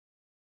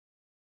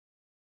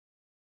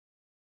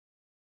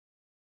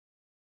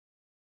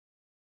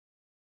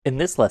In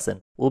this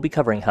lesson, we'll be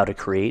covering how to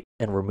create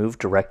and remove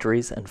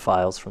directories and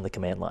files from the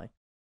command line.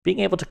 Being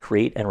able to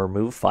create and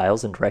remove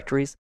files and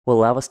directories will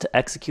allow us to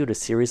execute a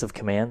series of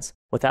commands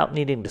without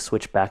needing to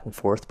switch back and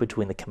forth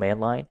between the command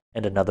line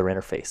and another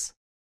interface.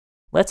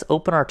 Let's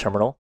open our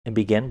terminal and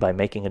begin by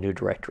making a new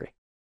directory.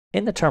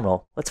 In the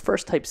terminal, let's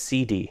first type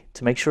cd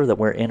to make sure that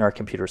we're in our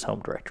computer's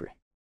home directory.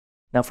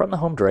 Now from the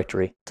home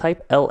directory,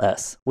 type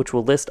ls, which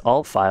will list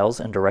all files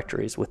and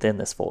directories within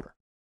this folder.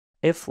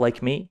 If,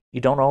 like me, you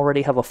don't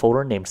already have a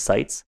folder named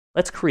sites,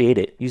 let's create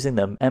it using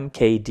the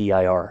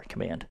mkdir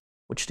command,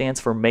 which stands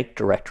for make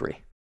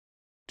directory.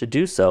 To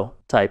do so,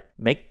 type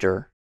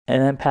makedir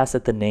and then pass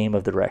it the name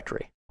of the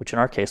directory, which in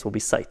our case will be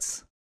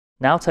sites.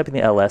 Now typing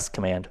the ls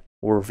command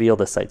will reveal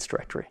the sites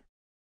directory.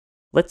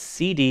 Let's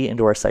cd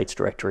into our sites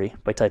directory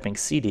by typing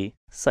cd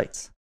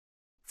sites.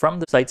 From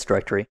the sites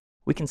directory,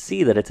 we can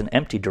see that it's an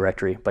empty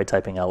directory by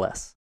typing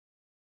ls.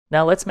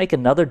 Now let's make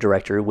another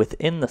directory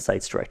within the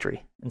sites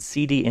directory and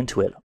cd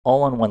into it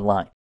all on one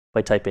line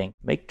by typing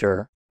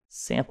makedir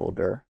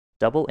sampledir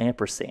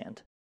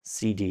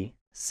 $cd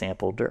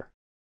sampledir.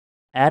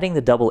 Adding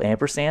the double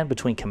ampersand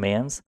between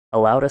commands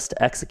allowed us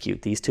to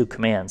execute these two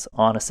commands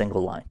on a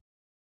single line.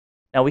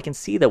 Now we can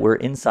see that we're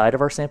inside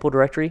of our sample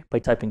directory by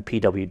typing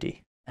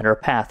pwd, and our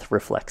path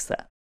reflects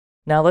that.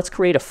 Now let's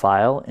create a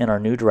file in our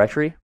new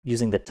directory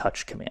using the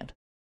touch command.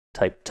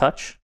 Type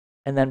touch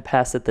and then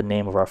pass it the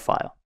name of our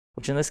file,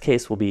 which in this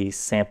case will be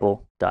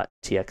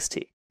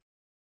sample.txt.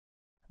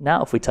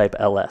 Now if we type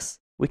ls,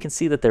 we can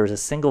see that there is a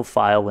single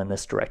file in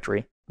this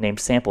directory named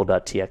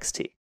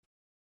sample.txt.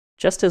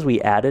 Just as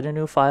we added a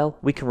new file,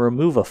 we can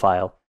remove a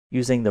file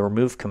using the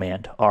remove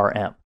command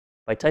rm.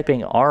 By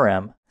typing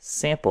rm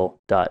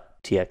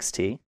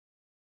sample.txt,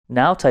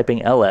 now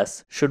typing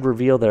ls should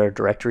reveal that our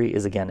directory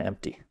is again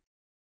empty.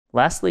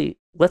 Lastly,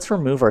 let's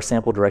remove our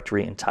sample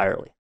directory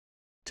entirely.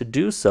 To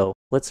do so,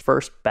 let's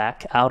first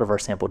back out of our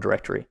sample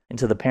directory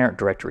into the parent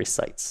directory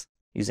sites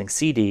using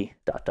cd ...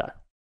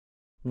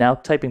 Now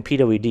typing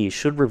pwd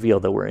should reveal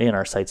that we're in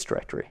our sites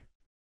directory.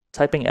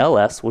 Typing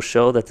ls will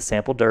show that the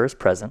sample dir is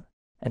present,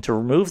 and to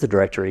remove the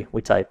directory,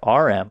 we type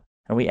rm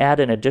and we add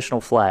an additional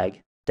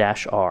flag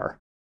 -r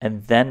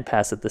and then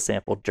pass it the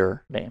sample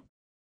dir name.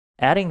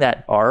 Adding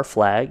that r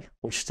flag,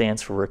 which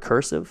stands for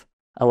recursive,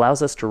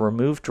 allows us to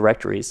remove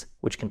directories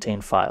which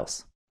contain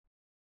files.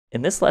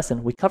 In this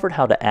lesson, we covered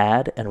how to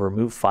add and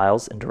remove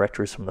files and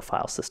directories from the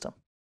file system.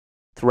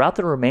 Throughout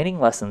the remaining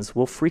lessons,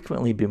 we'll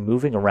frequently be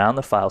moving around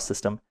the file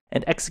system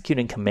and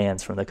executing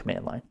commands from the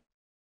command line.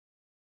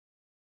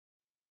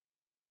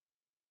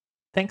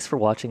 Thanks for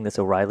watching this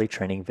O'Reilly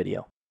training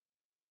video.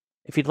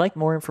 If you'd like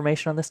more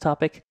information on this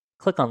topic,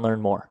 click on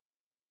Learn More.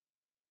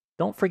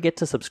 Don't forget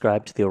to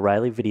subscribe to the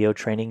O'Reilly Video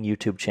Training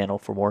YouTube channel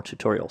for more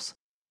tutorials.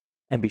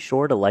 And be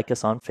sure to like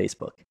us on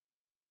Facebook.